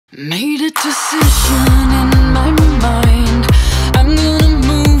Made a decision in my mind, I'm gonna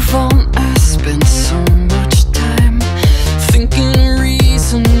move on. I spent so much time thinking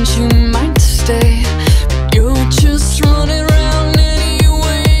reasons you might stay, but you're just running around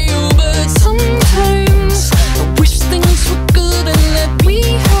anyway. Oh, but sometimes I wish things were good and that we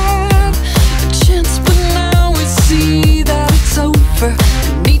had a chance, but now I see that it's over.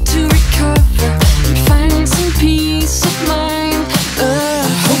 I need to recover and find some peace of mind.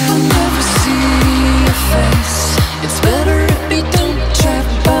 It's better if you don't drive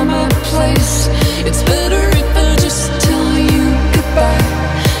by my place. It's better if I just tell you goodbye.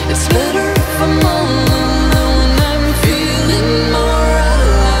 It's better if I'm all alone. I'm feeling more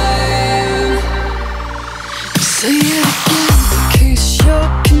alive. Say it again in case you're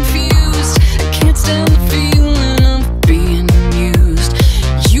confused. I can't stand the feeling of being used.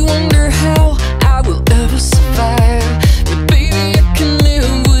 You wonder how I will ever survive, but baby I can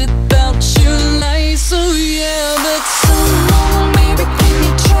live without your lies. So yeah, but someone, maybe can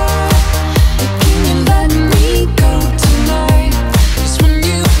you try? Can you let me go tonight? 'Cause when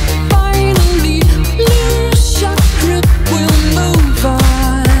you finally lose your grip, we'll move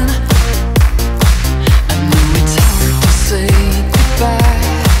on. I know it's hard to say goodbye,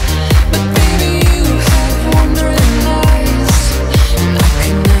 but baby you have wandering eyes, and I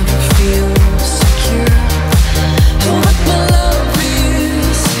can never feel secure. Oh, but my love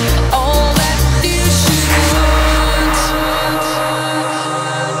is all that you should want.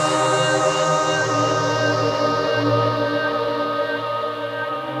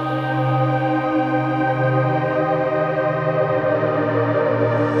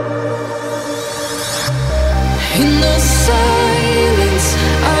 In the silence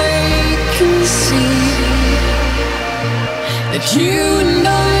I can see that you and I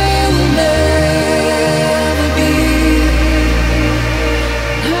will never be.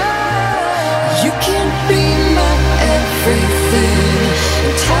 You can't be my everything,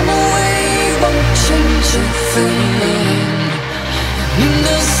 and time away won't change a thing.